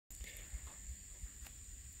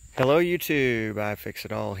Hello YouTube, I Fix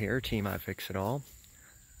It All here, Team I Fix It All.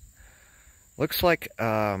 Looks like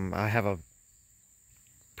I have a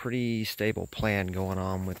pretty stable plan going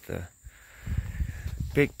on with the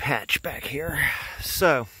big patch back here.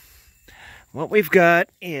 So, what we've got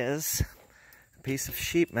is a piece of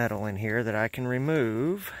sheet metal in here that I can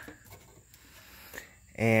remove.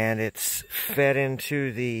 And it's fed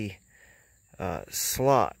into the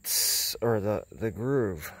slots, or the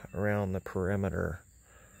groove around the perimeter.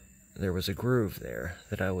 There was a groove there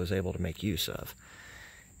that I was able to make use of.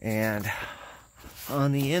 And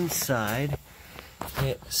on the inside,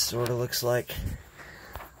 it sort of looks like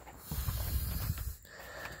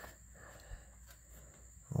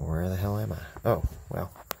where the hell am I? Oh, well,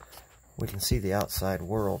 we can see the outside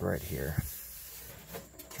world right here.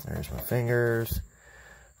 There's my fingers.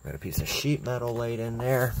 Got a piece of sheet metal laid in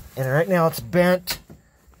there. And right now it's bent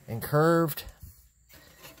and curved,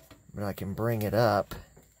 but I can bring it up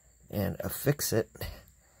and affix it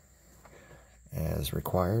as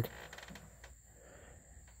required.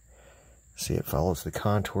 See, it follows the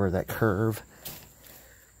contour of that curve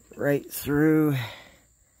right through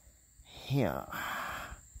here.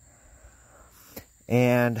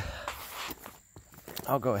 And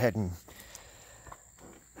I'll go ahead and,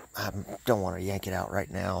 I don't want to yank it out right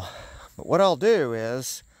now, but what I'll do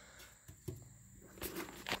is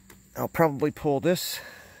I'll probably pull this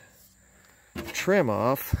trim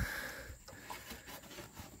off,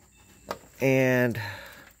 and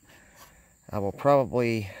I will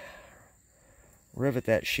probably rivet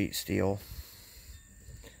that sheet steel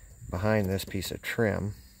behind this piece of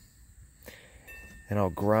trim, and I'll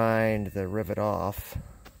grind the rivet off.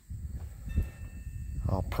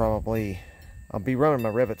 I'll be running my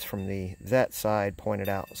rivets from that side pointed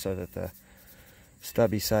out so that the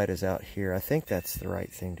stubby side is out here. I think that's the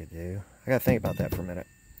right thing to do. I gotta think about that for a minute.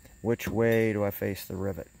 Which way do I face the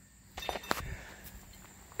rivet?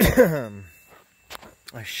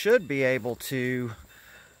 I should be able to,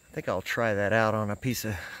 I think I'll try that out on a piece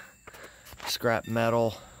of scrap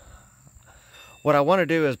metal. What I want to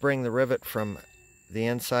do is bring the rivet from the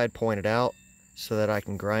inside pointed out so that I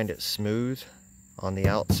can grind it smooth on the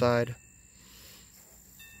outside.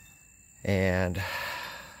 And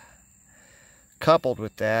coupled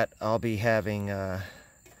with that, I'll be having that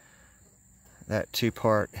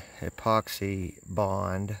 2-part epoxy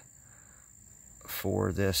bond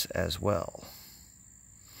for this as well.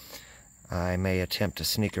 I may attempt to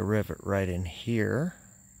sneak a rivet right in here.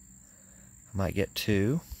 I might get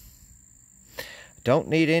 2. Don't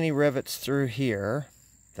need any rivets through here.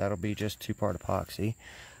 That'll be just 2-part epoxy.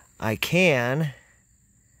 I can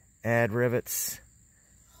add rivets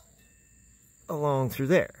along through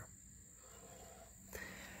there.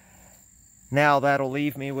 Now that'll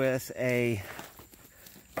leave me with a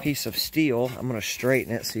piece of steel. I'm going to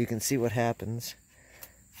straighten it so you can see what happens.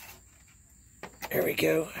 There we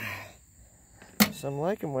go. So I'm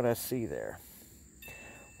liking what I see there.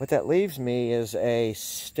 What that leaves me is a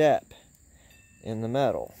step in the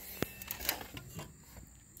metal,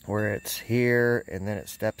 where it's here and then it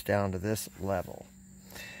steps down to this level.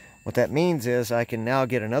 What that means is I can now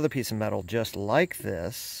get another piece of metal just like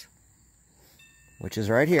this, which is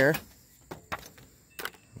right here.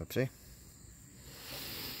 Whoopsie.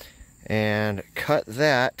 And cut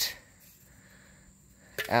that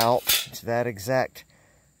out to that exact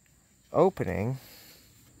opening.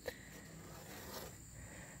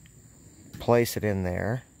 Place it in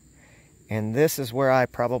there. And this is where I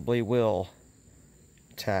probably will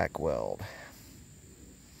tack weld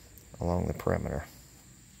along the perimeter.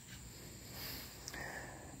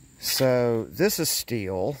 So this is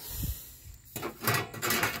steel. I'm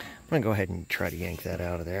going to go ahead and try to yank that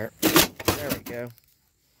out of there. There we go.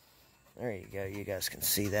 There you go. You guys can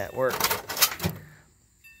see that work.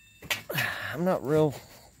 I'm not real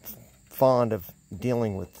fond of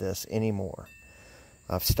dealing with this anymore.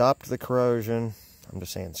 I've stopped the corrosion. I'm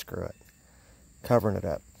just saying screw it. Covering it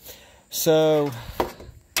up. So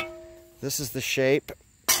this is the shape.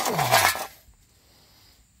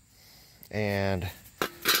 And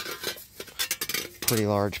pretty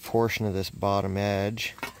large portion of this bottom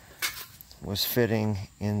edge was fitting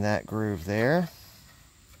in that groove there,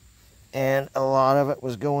 and a lot of it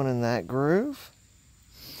was going in that groove.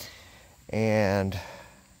 And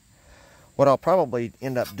what I'll probably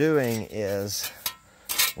end up doing is,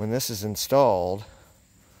 when this is installed,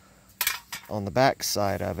 on the back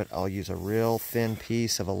side of it, I'll use a real thin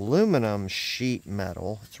piece of aluminum sheet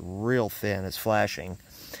metal. It's real thin, it's flashing,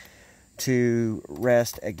 to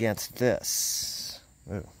rest against this.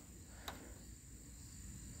 Ooh.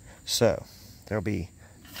 So there'll be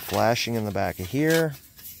flashing in the back of here,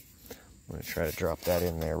 I'm going to try to drop that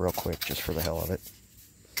in there real quick just for the hell of it.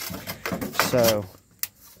 So,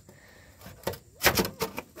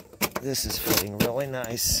 this is fitting really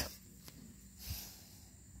nice.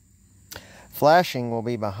 Flashing will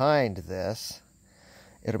be behind this.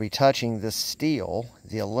 It'll be touching this steel.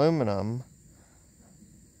 The aluminum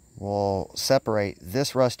will separate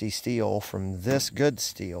this rusty steel from this good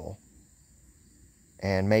steel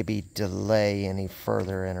and maybe delay any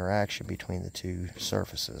further interaction between the two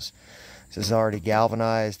surfaces. This is already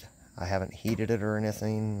galvanized. I haven't heated it or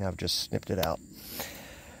anything. I've just snipped it out.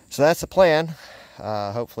 So that's the plan.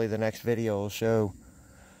 Hopefully the next video will show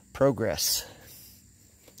progress.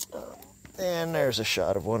 And there's a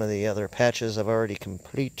shot of one of the other patches I've already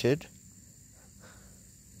completed.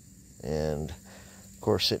 And of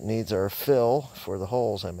course it needs our fill for the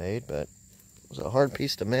holes I made, but it was a hard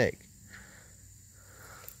piece to make.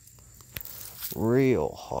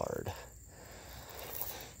 Real hard.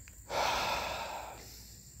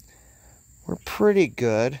 We're pretty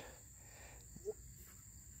good.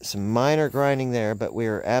 Some minor grinding there, but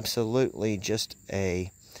we're absolutely just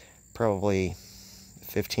a probably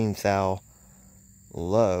 15 thou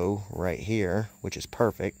low right here, which is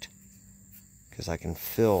perfect because I can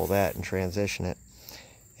fill that and transition it.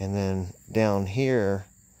 And then down here,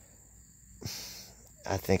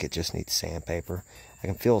 I think it just needs sandpaper. I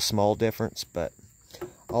can feel a small difference, but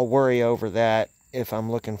I'll worry over that if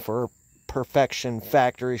I'm looking for perfection,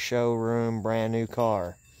 factory showroom, brand new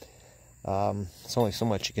car. It's only so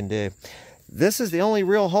much you can do. This is the only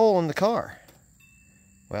real hole in the car.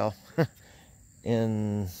 Well,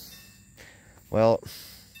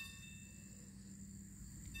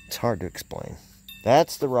 it's hard to explain.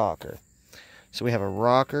 That's the rocker. So we have a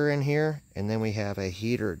rocker in here, and then we have a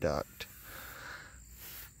heater duct.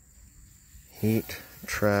 Heat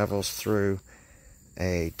travels through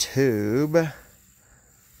a tube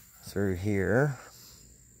through here.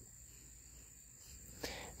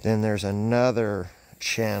 Then there's another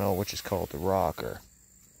channel which is called the rocker.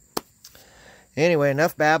 Anyway,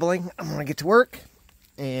 enough babbling. I'm going to get to work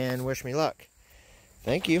and wish me luck.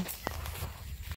 Thank you.